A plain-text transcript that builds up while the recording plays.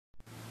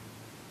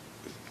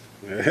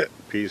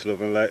Peace,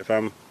 love and light,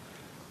 fam.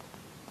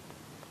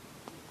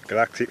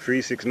 Galactic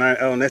 369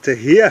 El Netta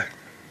here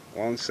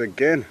once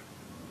again.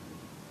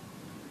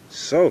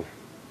 So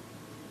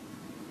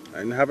I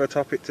didn't have a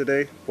topic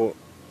today, but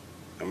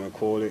I'm gonna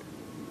call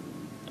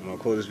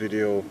this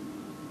video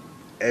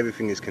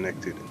Everything is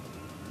Connected.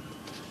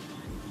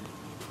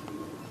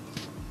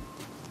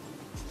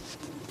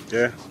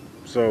 Yeah,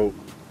 so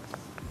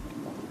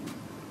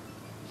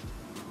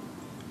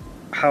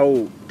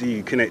how do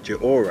you connect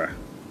your aura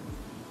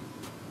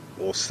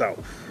or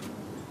self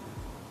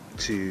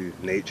to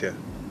nature?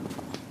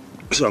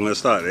 So I'm gonna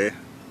start there.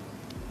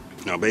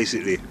 Now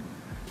basically,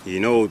 you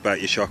know about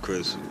your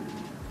chakras.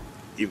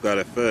 You've got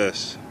to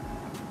first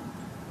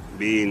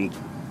be in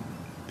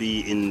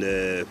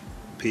the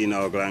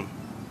pineal gland,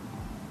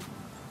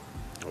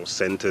 or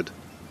centered.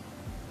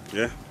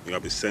 Yeah, you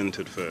gotta be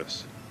centered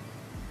first.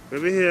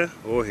 Whether here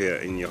or here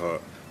in your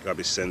heart, you gotta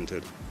be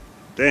centered.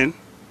 Then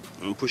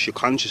I'm gonna push your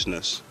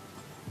consciousness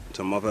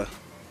to mother,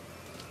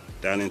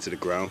 down into the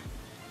ground,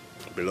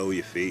 below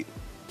your feet,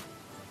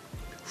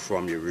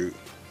 from your root.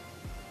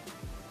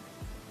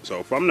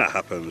 So from that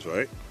happens,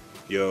 right,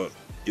 you're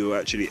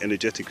actually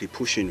energetically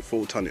pushing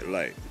photonic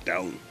light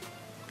down,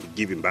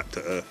 giving back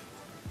to Earth.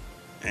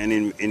 And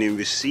in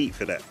receipt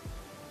for that,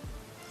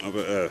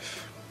 Mother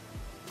Earth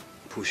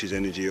pushes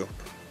energy up,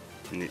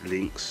 and it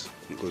links,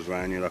 it goes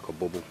around you like a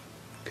bubble,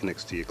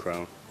 connects to your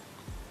crown,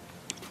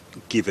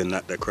 given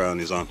that the crown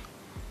is on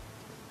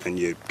and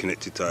you're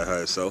connected to our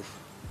higher self,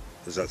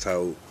 because that's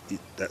how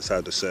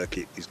the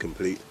circuit is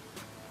complete.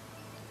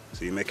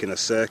 So you're making a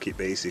circuit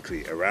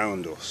basically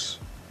around us,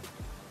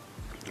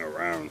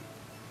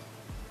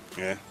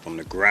 yeah, from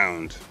the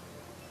ground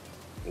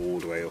all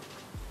the way up.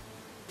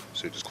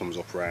 So it just comes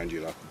up around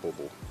you like a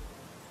bubble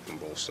from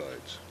both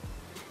sides.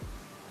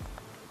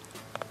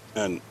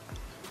 And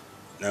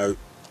now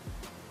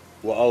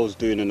what I was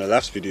doing in the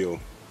last video,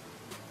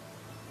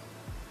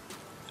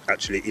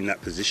 actually in that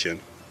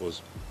position,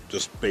 was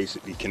just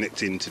basically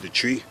connecting to the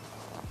tree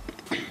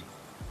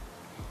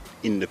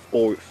in the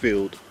auric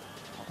field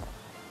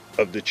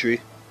of the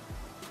tree.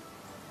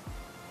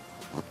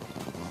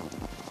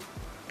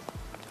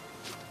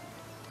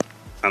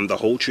 And the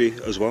whole tree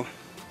as well.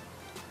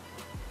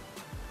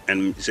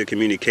 And it's a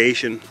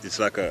communication, it's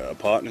like a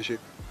partnership.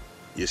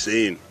 You're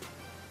saying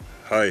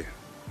hi,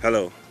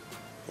 hello,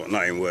 but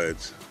not in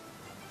words.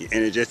 You're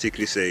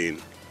energetically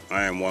saying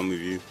I am one with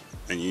you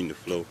and you in the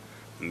flow,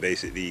 and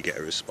basically you get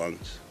a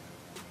response.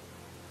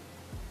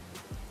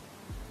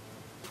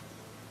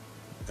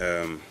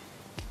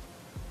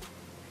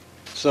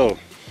 So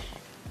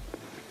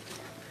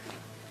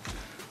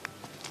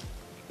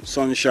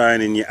sun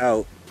shining, you're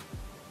out,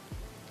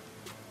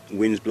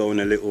 wind's blowing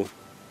a little.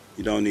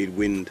 You don't need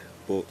wind,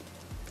 but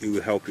it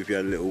would help if you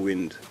had a little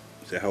wind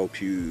to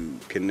help you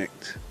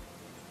connect.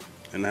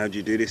 And how do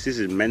you do this? This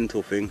is a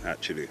mental thing,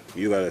 actually.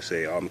 You gotta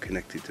say, I'm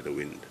connected to the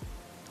wind,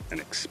 and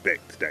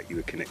expect that you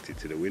are connected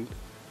to the wind,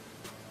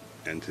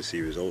 and to see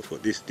results.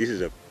 But this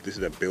is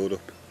a build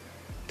up.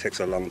 It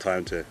takes a long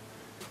time to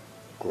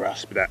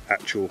grasp that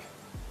actual,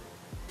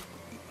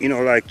 you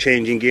know, like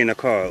changing gear in a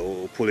car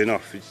or pulling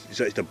off.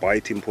 It's the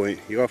biting point.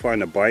 You gotta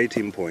find the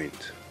biting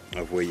point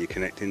of where you're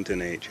connecting to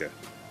nature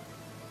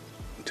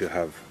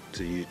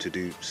to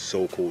do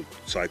so-called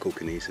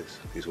psychokinesis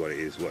is what it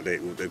is. What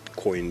they've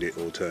coined it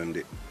or termed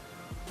it.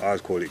 I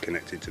call it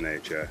connected to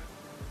nature.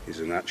 It's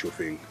a natural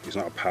thing. It's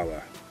not a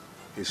power.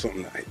 It's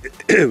something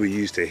that we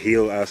use to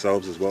heal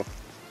ourselves as well,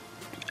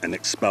 and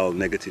expel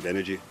negative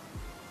energy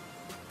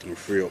and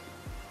free up,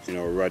 you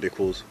know,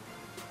 radicals,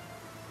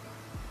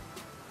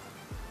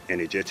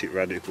 energetic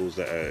radicals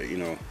that are, you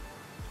know,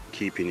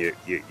 keeping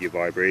your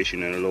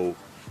vibration in a low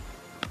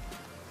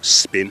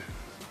spin,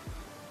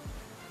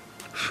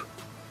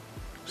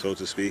 so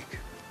to speak.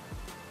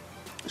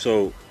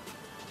 So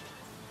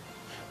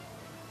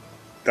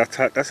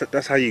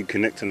that's how you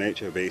connect to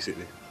nature,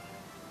 basically.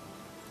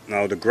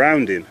 Now the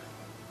grounding,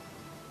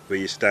 where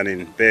you're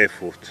standing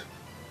barefoot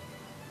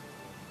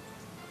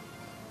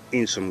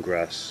in some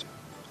grass,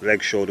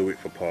 legs shoulder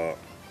width apart,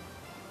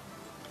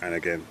 and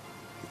again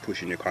you're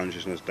pushing your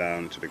consciousness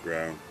down to the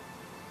ground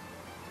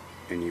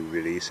and you're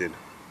releasing.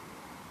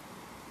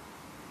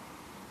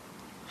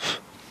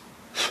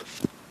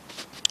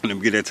 And I'm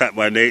getting attacked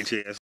by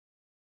nature.